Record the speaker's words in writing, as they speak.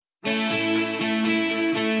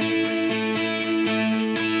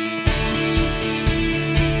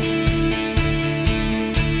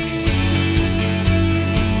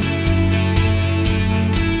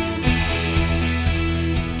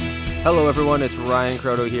Hello, everyone. It's Ryan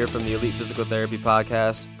Croto here from the Elite Physical Therapy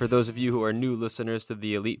Podcast. For those of you who are new listeners to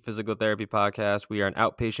the Elite Physical Therapy Podcast, we are an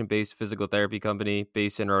outpatient-based physical therapy company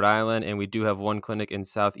based in Rhode Island, and we do have one clinic in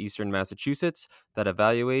southeastern Massachusetts that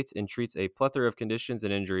evaluates and treats a plethora of conditions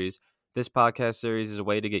and injuries. This podcast series is a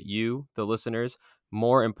way to get you, the listeners,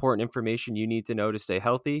 more important information you need to know to stay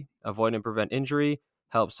healthy, avoid and prevent injury,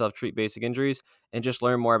 help self-treat basic injuries, and just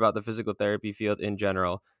learn more about the physical therapy field in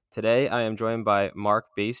general. Today, I am joined by Mark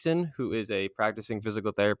Bastan, who is a practicing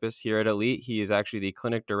physical therapist here at Elite. He is actually the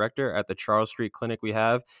clinic director at the Charles Street Clinic we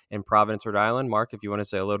have in Providence, Rhode Island. Mark, if you want to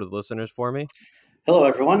say hello to the listeners for me. Hello,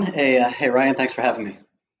 everyone. Hey, Ryan. Thanks for having me.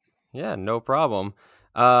 Yeah, no problem.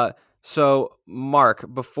 So,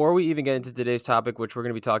 Mark, before we even get into today's topic, which we're going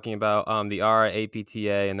to be talking about the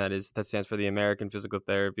RIAPTA, and that stands for the American Physical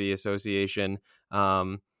Therapy Association.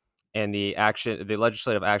 And the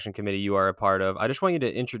legislative action committee you are a part of. I just want you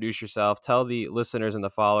to introduce yourself, tell the listeners and the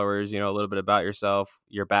followers, a little bit about yourself,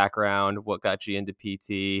 your background, what got you into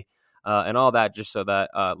PT, and all that, just so that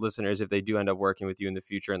listeners, if they do end up working with you in the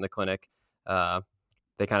future in the clinic,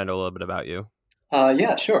 they kind of know a little bit about you.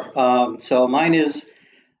 Yeah, sure. So mine is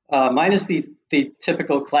the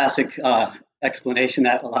typical classic explanation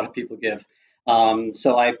that a lot of people give.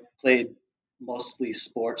 So I played mostly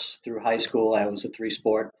sports through high school. I was a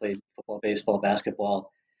three-sport, played football, baseball,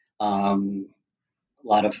 basketball, a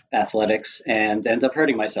lot of athletics, and ended up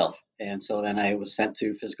hurting myself. And so then I was sent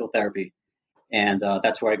to physical therapy, and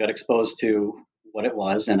that's where I got exposed to what it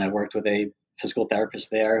was. And I worked with a physical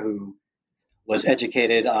therapist there who was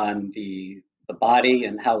educated on the body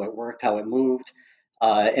and how it worked, how it moved,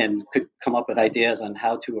 and could come up with ideas on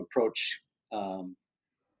how to approach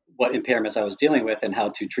what impairments I was dealing with and how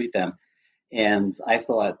to treat them. And I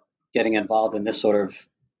thought getting involved in this sort of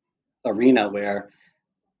arena where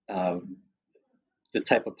um, the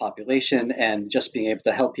type of population and just being able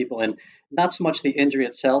to help people, and not so much the injury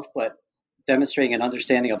itself, but demonstrating an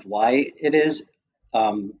understanding of why it is,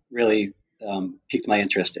 really piqued my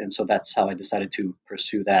interest. And so that's how I decided to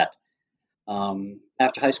pursue that.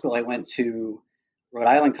 After high school, I went to Rhode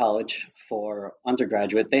Island College for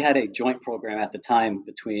undergraduate. They had a joint program at the time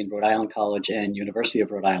between Rhode Island College and University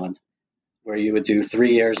of Rhode Island, where you would do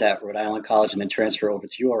 3 years at Rhode Island College and then transfer over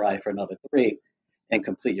to URI for another 3 and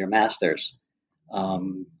complete your master's.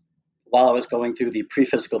 Um, while I was going through the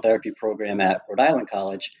pre-physical therapy program at Rhode Island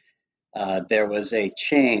College, there was a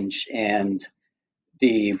change, and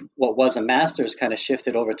the what was a master's kind of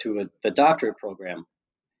shifted over to the doctorate program.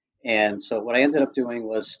 And so what I ended up doing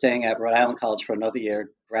was staying at Rhode Island College for another year,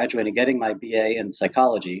 graduating, getting my BA in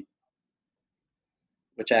psychology,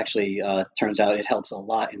 which actually turns out it helps a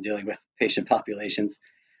lot in dealing with patient populations.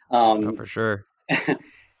 Oh, Um, for sure.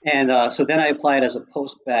 and so then I applied as a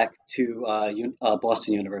post-bac to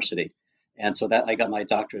Boston University. And so that I got my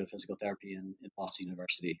doctorate of physical therapy in Boston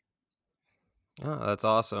University. Oh, that's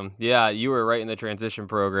awesome. Yeah, you were right in the transition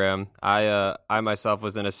program. I myself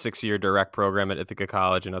was in a 6-year direct program at Ithaca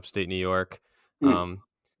College in upstate New York. Hmm. Um,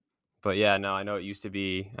 But yeah, no, I know it used to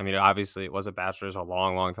be. I mean, obviously, it was a bachelor's a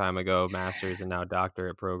long, long time ago, master's, and now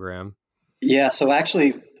doctorate program. Yeah, so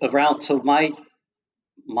actually around so my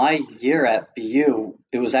year at BU,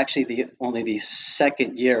 it was actually the only the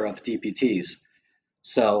second year of DPTs.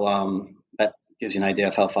 So that gives you an idea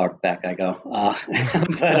of how far back I go.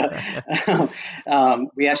 But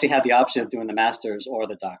we actually had the option of doing the master's or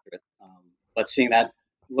the doctorate. But seeing that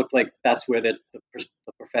looked like that's where the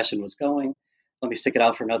profession was going, let me stick it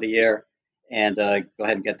out for another year and go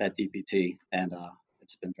ahead and get that DPT. And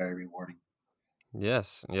it's been very rewarding.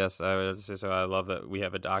 Yes, I would say so. I love that we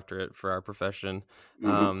have a doctorate for our profession. Hmm.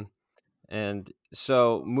 Um, And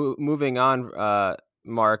so moving on,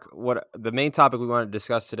 Mark, what the main topic we wanted to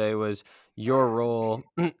discuss today was your role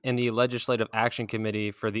in the Legislative Action Committee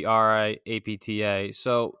for the RIAPTA.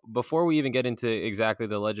 So before we even get into exactly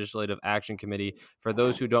the Legislative Action Committee, for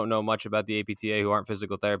those who don't know much about the APTA, who aren't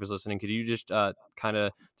physical therapists listening, could you just kind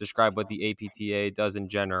of describe what the APTA does in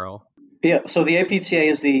general? Yeah, so the APTA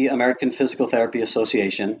is the American Physical Therapy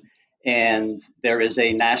Association, and there is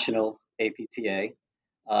a national APTA,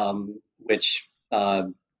 which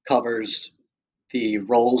covers the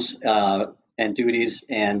roles and duties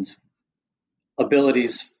and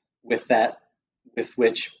abilities with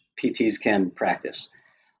which PTs can practice.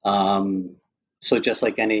 Um, so just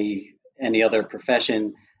like any other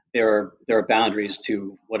profession, there are boundaries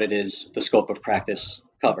to what it is the scope of practice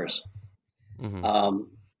covers. Hmm.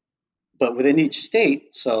 Um, but within each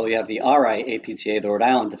state, so you have the RIAPTA, the Rhode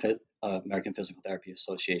Island American Physical Therapy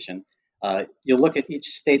Association. You look at each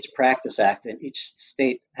state's practice act, and each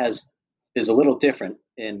state is a little different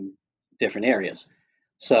in different areas.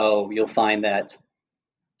 So you'll find that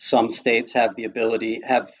Some states have the ability,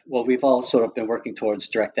 well, we've all sort of been working towards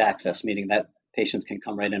direct access, meaning that patients can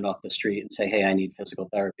come right in off the street and say, hey, I need physical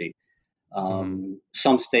therapy. Hmm.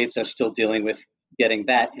 Some states are still dealing with getting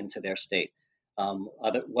that into their state.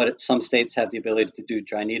 Some states have the ability to do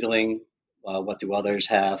dry needling. What do others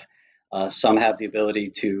have? Some have the ability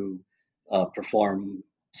to perform,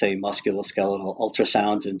 say, musculoskeletal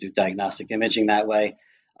ultrasounds and do diagnostic imaging that way.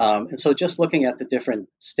 And so, just looking at the different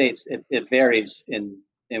states, it varies in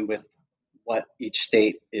with what each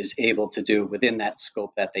state is able to do within that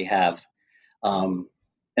scope that they have. Um,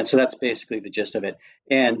 and so that's basically the gist of it.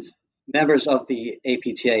 And members of the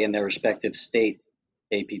APTA in their respective state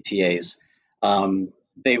APTAs,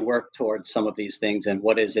 they work towards some of these things. And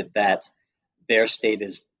what is it that their state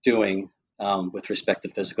is doing with respect to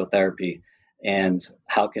physical therapy? And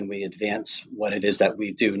how can we advance what it is that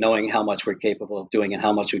we do, knowing how much we're capable of doing and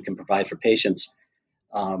how much we can provide for patients?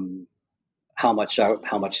 Um, how much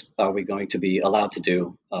are we going to be allowed to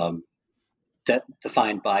do?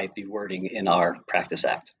 Defined by the wording in our Practice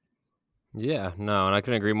Act. Yeah, no, and I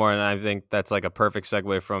couldn't agree more. And I think that's like a perfect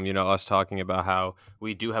segue from, us talking about how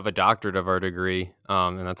we do have a doctorate of our degree.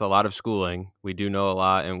 And that's a lot of schooling. We do know a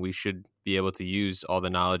lot, and we should be able to use all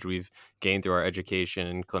the knowledge we've gained through our education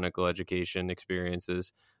and clinical education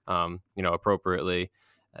experiences, appropriately.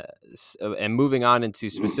 And moving on into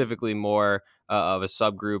specifically more of a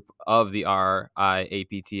subgroup of the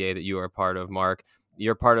RIAPTA that you are a part of, Mark,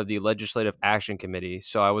 you're part of the Legislative Action Committee.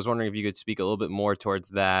 So I was wondering if you could speak a little bit more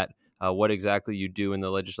towards that, what exactly you do in the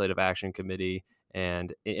Legislative Action Committee,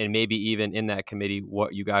 and maybe even in that committee,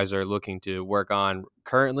 what you guys are looking to work on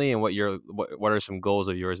currently, and what are some goals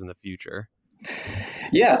of yours in the future?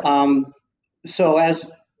 Yeah. So as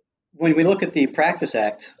when we look at the Practice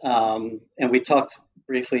Act, and we talked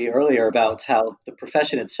briefly earlier about how the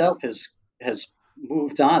profession itself has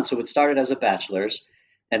moved on. So it started as a bachelor's,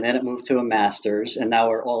 and then it moved to a master's, and now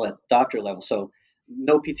we're all at doctorate level. So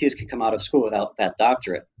no PTs can come out of school without that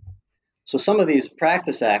doctorate. So some of these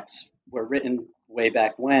Practice Acts were written way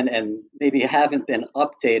back when, and maybe haven't been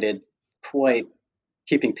updated quite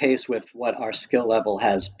keeping pace with what our skill level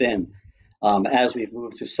has been as we've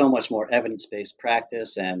moved to so much more evidence based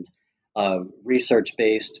practice and research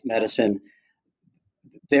based medicine.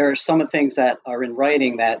 There are some things that are in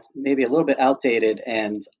writing that may be a little bit outdated,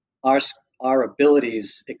 and our, our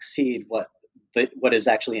abilities exceed what is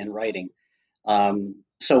actually in writing.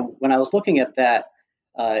 So when I was looking at that,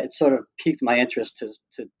 it sort of piqued my interest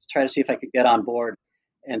to try to see if I could get on board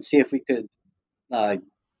and see if we could uh,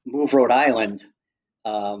 move Rhode Island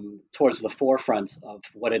towards the forefront of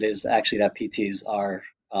what it is actually that PTs are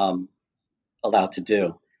allowed to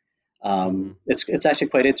do. Hmm. It's actually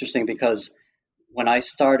quite interesting because when I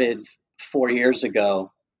started 4 years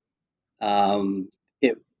ago, um,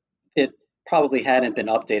 it it probably hadn't been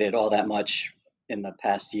updated all that much in the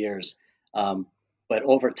past years. Um, but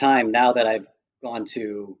over time, now that I've gone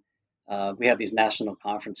to, we have these national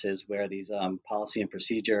conferences where these policy and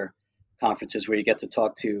procedure conferences where you get to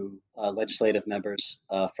talk to legislative members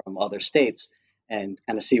from other states and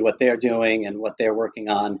kind of see what they're doing and what they're working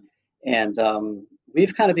on. And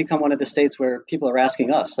we've kind of become one of the states where people are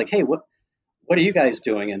asking us, like, hey, what are you guys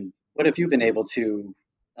doing, and what have you been able to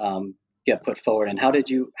um, get put forward, and how did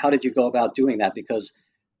you go about doing that? Because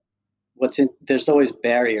there's always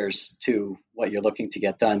barriers to what you're looking to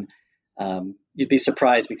get done. You'd be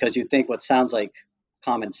surprised because you think what sounds like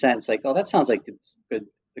common sense, like, oh, that sounds like it's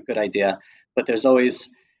a good idea, but there's always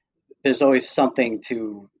something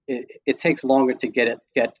to it. It takes longer to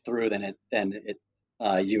get through than it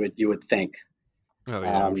you would think. Oh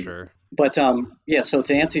yeah, I'm Um, sure. but yeah, so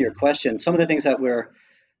to answer your question, some of the things that we're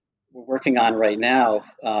working on right now,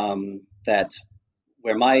 that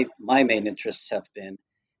where my main interests have been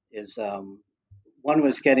is, one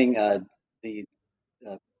was getting the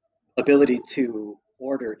uh, ability to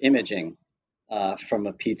order imaging from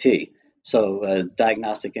a PT, so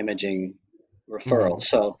diagnostic imaging referral.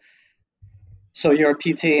 Hmm. So you're a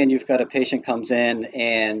PT and you've got a patient comes in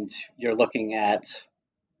and you're looking at,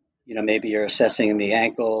 maybe you're assessing the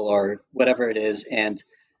ankle or whatever it is, and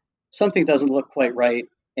something doesn't look quite right,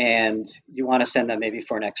 and you want to send them maybe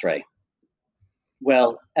for an X-ray.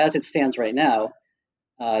 Well, as it stands right now,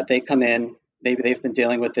 they come in, maybe they've been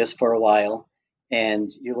dealing with this for a while, and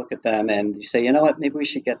you look at them and you say, you know what, maybe we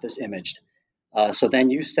should get this imaged. So then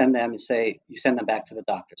you send them back to the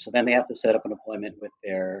doctor. So then they have to set up an appointment with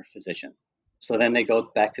their physician. So then they go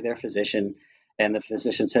back to their physician, and the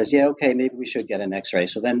physician says, yeah, okay, maybe we should get an X-ray.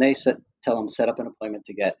 So then tell them set up an appointment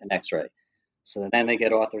to get an X-ray. So then they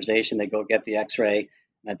get authorization. They go get the X-ray.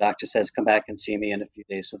 And the doctor says, come back and see me in a few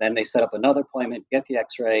days. So then they set up another appointment, get the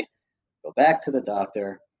X-ray, go back to the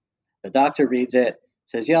doctor. The doctor reads it,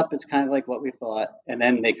 says, "Yep, it's kind of like what we thought," and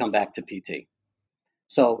then they come back to PT.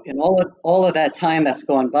 So in all of that time that's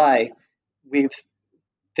gone by, we've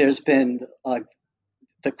there's been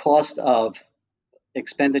the cost of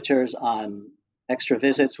expenditures on extra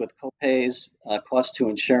visits with copays, cost to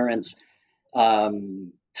insurance,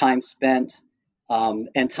 time spent,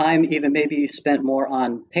 and time even maybe spent more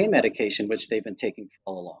on pain medication, which they've been taking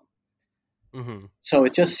all along. Hmm. So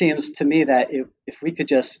it just seems to me that if we could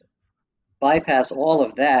just bypass all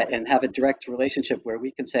of that and have a direct relationship where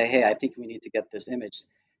we can say, hey, I think we need to get this image,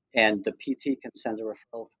 and the PT can send a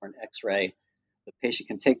referral for an x-ray. The patient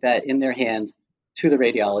can take that in their hand to the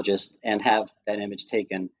radiologist and have that image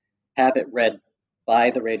taken, have it read by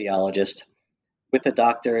the radiologist with the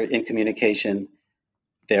doctor in communication.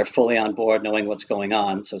 They're fully on board knowing what's going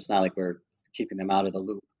on, so it's not like we're keeping them out of the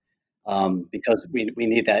loop, because we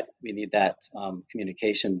need that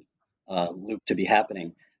communication loop to be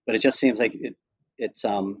happening. But it just seems like it's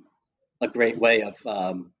a great way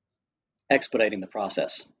of expediting the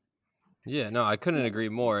process. Yeah, no, I couldn't Yeah. agree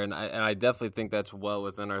more, and I definitely think that's well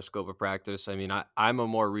within our scope of practice. I mean, I'm a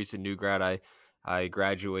more recent new grad. I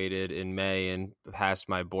graduated in May and passed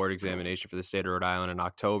my board examination for the state of Rhode Island in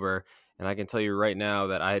October. And I can tell you right now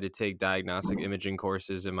that I had to take diagnostic imaging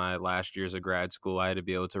courses in my last years of grad school. I had to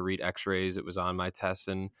be able to read X-rays. It was on my tests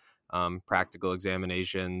and practical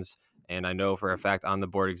examinations. And I know for a fact on the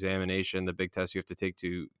board examination, the big test you have to take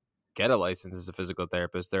to get a license as a physical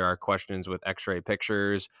therapist, there are questions with X-ray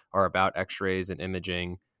pictures or about X-rays and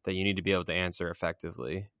imaging that you need to be able to answer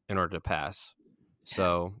effectively in order to pass.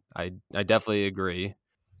 So I definitely agree.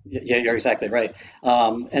 Yeah, you're exactly right.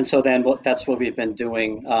 And so then that's what we've been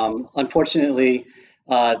doing. Unfortunately,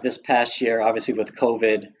 this past year, obviously with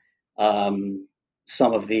COVID,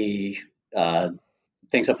 some of the uh,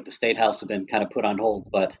 things up at the State House have been kind of put on hold.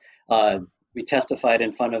 But we testified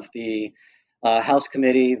in front of the House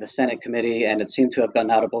committee, the Senate committee, and it seemed to have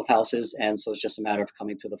gotten out of both houses. And so it's just a matter of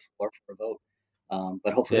coming to the floor for a vote.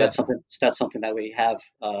 But hopefully Yeah. that's something that we have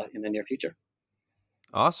in the near future.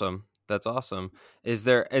 Awesome. That's awesome. Is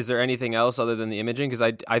there anything else other than the imaging?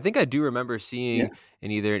 Because I think I do remember Yeah. seeing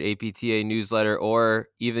in either an APTA newsletter or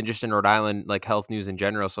even just in Rhode Island, like health news in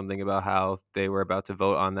general, something about how they were about to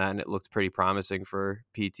vote on that, and it looked pretty promising for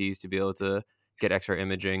PTs to be able to get extra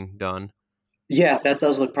imaging done. Yeah, that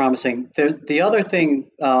does look promising. The other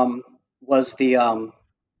thing was the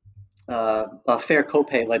fair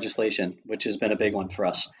copay legislation, which has been a big one for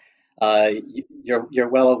us. You're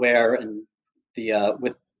well aware, and the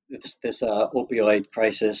with this opioid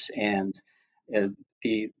crisis and uh,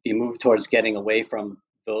 the move towards getting away from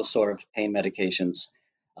those sort of pain medications,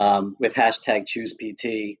 with hashtag Choose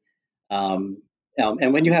PT. Um,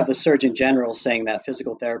 and when you have the Surgeon General saying that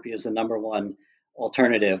physical therapy is the number one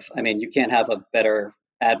alternative, I mean, you can't have a better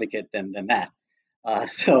advocate than that.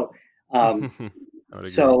 So, um, I would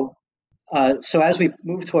agree. so so as we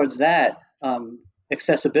move towards that,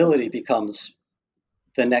 accessibility becomes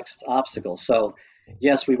the next obstacle. So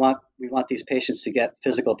yes, we want these patients to get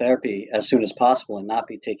physical therapy as soon as possible and not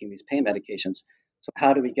be taking these pain medications. So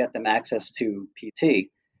how do we get them access to PT?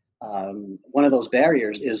 One of those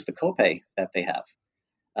barriers is the copay that they have.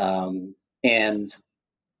 And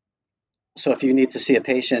so if you need to see a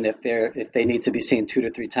patient, if they need to be seen 2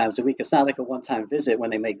 to 3 times a week, it's not like a one-time visit when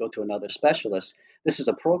they may go to another specialist. This is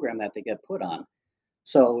a program that they get put on.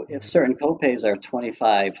 So if Mhm. certain copays are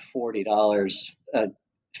 $25, $40,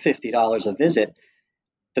 $50 a visit,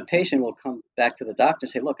 the patient will come back to the doctor and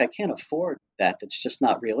say, look, I can't afford that. It's just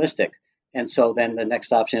not realistic. And so then the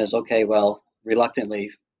next option is, okay, well,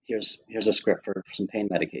 reluctantly, here's a script for some pain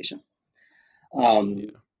medication. Um, Yeah.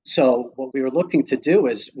 so what we were looking to do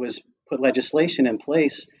was put legislation in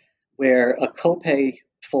place where a copay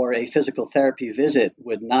for a physical therapy visit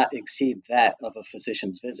would not exceed that of a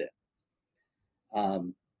physician's visit.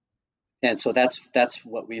 Um, and so that's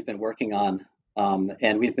what we've been working on,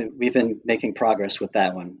 and we've been making progress with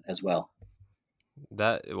that one as well.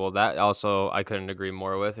 That also I couldn't agree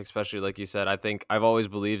more with, especially like you said. I think I've always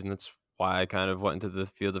believed, and that's why I kind of went into the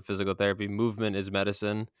field of physical therapy. Movement is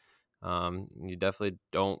medicine. You definitely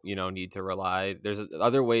don't, need to rely. There's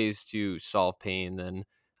other ways to solve pain than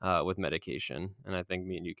with medication, and I think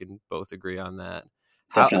me and you can both agree on that.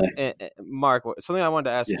 How, Definitely. Mark? Something I wanted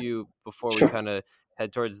to ask Yeah. you before we Sure. kind of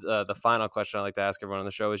head towards the final question I like to ask everyone on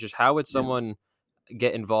the show is just how would Yeah. someone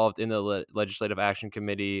get involved in the legislative action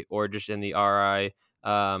committee or just in the RI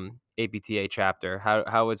APTA chapter?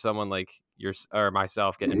 How would someone like your or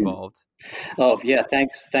myself get Mhm. involved? Oh yeah.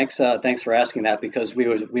 Thanks for asking that, because we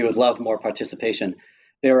would love more participation.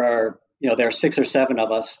 There are 6 or 7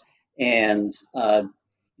 of us, and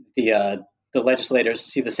the the legislators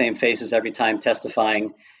see the same faces every time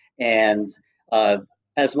testifying, and uh,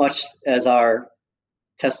 as much as our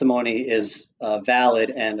testimony is valid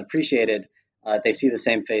and appreciated, they see the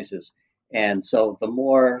same faces. And so the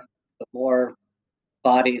more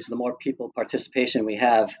bodies, the more people participation we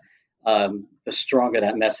have, the stronger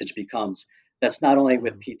that message becomes. That's not only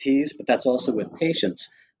with PTs, but that's also with patients.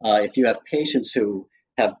 If you have patients who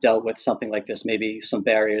have dealt with something like this, maybe some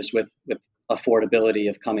barriers with affordability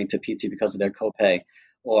of coming to PT because of their copay,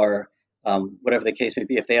 or whatever the case may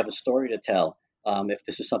be, if they have a story to tell, if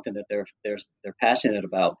this is something that they're passionate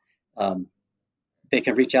about, um, they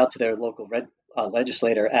can reach out to their local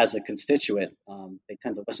legislator as a constituent. They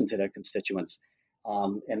tend to listen to their constituents,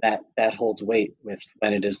 and that holds weight with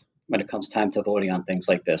when it comes time to voting on things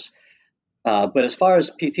like this. But as far as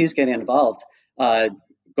PTs getting involved,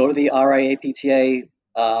 go to the RIAPTA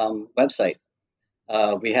website.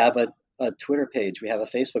 We have a Twitter page. We have a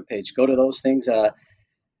Facebook page. Go to those things uh,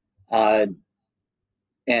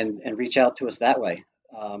 and reach out to us that way.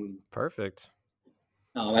 Perfect.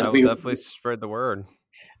 I And will definitely spread the word.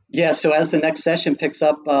 yeah. So as the next session picks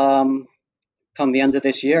up, come the end of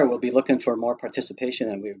this year, we'll be looking for more participation,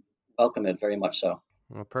 and we welcome it very much so.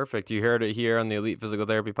 Well, perfect. You heard it here on the Elite Physical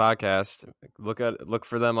Therapy podcast. Look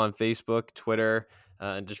for them on Facebook, Twitter,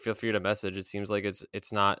 and just feel free to message. It seems like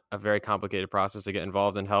it's not a very complicated process to get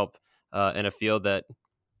involved and help in a field that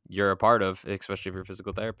you're a part of, especially if you're a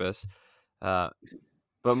physical therapist.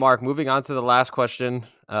 But Mark, moving on to the last question,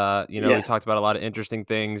 we talked about a lot of interesting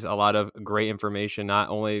things, a lot of great information, not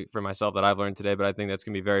only for myself that I've learned today, but I think that's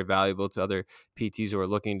going to be very valuable to other PTs who are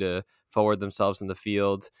looking to forward themselves in the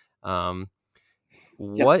field.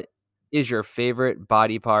 Yeah. What is your favorite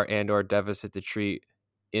body part and or deficit to treat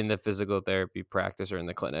in the physical therapy practice or in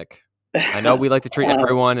the clinic? I know we like to treat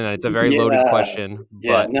everyone, and it's a very loaded Yeah. question,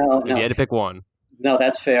 Yeah. but No. if you No. had to pick one. No.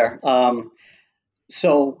 That's fair.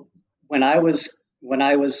 So when I was when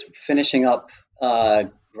I was finishing up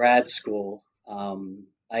grad school,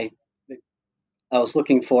 I was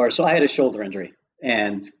looking for, so I had a shoulder injury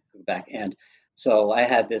and back, and so I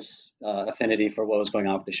had this affinity for what was going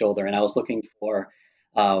on with the shoulder, and I was looking for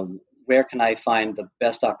where can I find the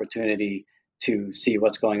best opportunity to see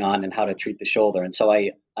what's going on and how to treat the shoulder. And so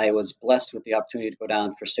I was blessed with the opportunity to go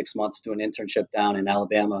down for 6 months, do an internship down in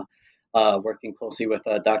Alabama, working closely with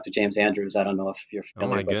Dr. James Andrews. I don't know if you're Oh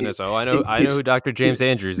familiar, my but goodness! Oh, I know he's who Dr. James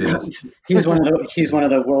Andrews is. he's one of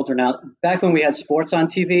the world renowned. Back when we had sports on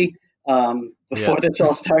TV, Yeah. before this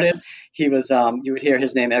all started, he was you would hear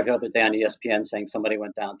his name every other day on ESPN saying somebody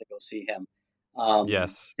went down to go see him.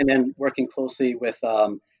 Yes. And then working closely with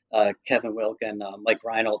Kevin Wilk and Mike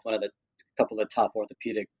Reinhold, one of the couple of the top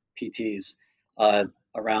orthopedic PTs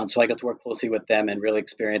around. So I got to work closely with them and really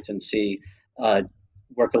experience and see uh,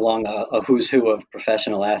 work along a who's who of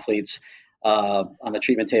professional athletes on the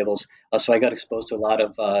treatment tables. So I got exposed to a lot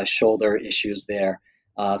of shoulder issues there.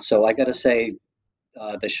 So I got to say,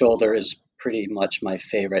 the shoulder is pretty much my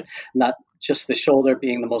favorite. Not just the shoulder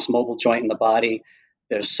being the most mobile joint in the body.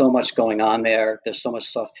 There's so much going on there. There's so much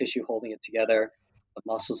soft tissue holding it together, the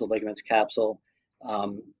muscles, the ligaments, capsule,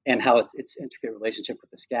 and how its intricate relationship with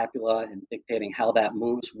the scapula and dictating how that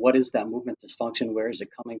moves. What is that movement dysfunction? Where is it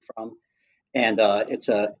coming from? And it's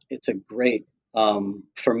a great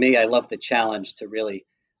for me. I love the challenge to really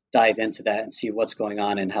dive into that and see what's going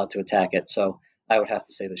on and how to attack it. So I would have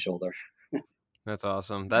to say the shoulder. That's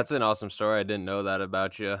awesome. That's an awesome story. I didn't know that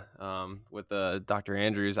about you. With Dr.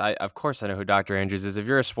 Andrews, of course I know who Dr. Andrews is. If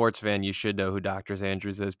you're a sports fan, you should know who Dr.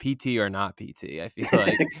 Andrews is, PT or not PT. I feel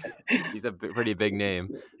like he's a pretty big name.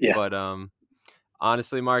 Yeah, But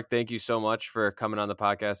honestly, Mark, thank you so much for coming on the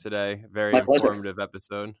podcast today. Very my pleasure. informative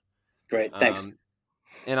episode. Great, thanks. Um,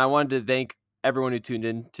 And I wanted to thank everyone who tuned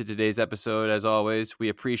in to today's episode. As always, we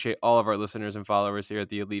appreciate all of our listeners and followers here at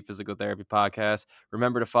the Elite Physical Therapy Podcast.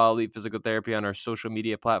 Remember to follow Elite Physical Therapy on our social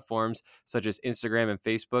media platforms, such as Instagram and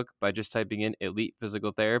Facebook, by just typing in Elite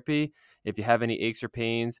Physical Therapy. If you have any aches or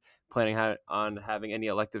pains, planning on having any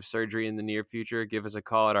elective surgery in the near future, give us a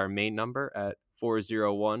call at our main number at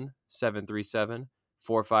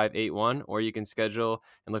 401-737-4581, or you can schedule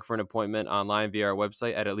and look for an appointment online via our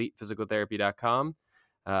website at elitephysicaltherapy.com.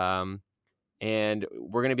 And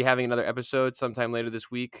we're going to be having another episode sometime later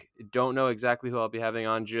this week. Don't know exactly who I'll be having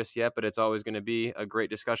on just yet, but it's always going to be a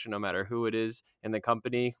great discussion no matter who it is in the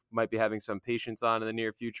company. Might be having some patients on in the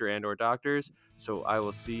near future and or doctors. So I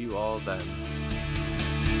will see you all then.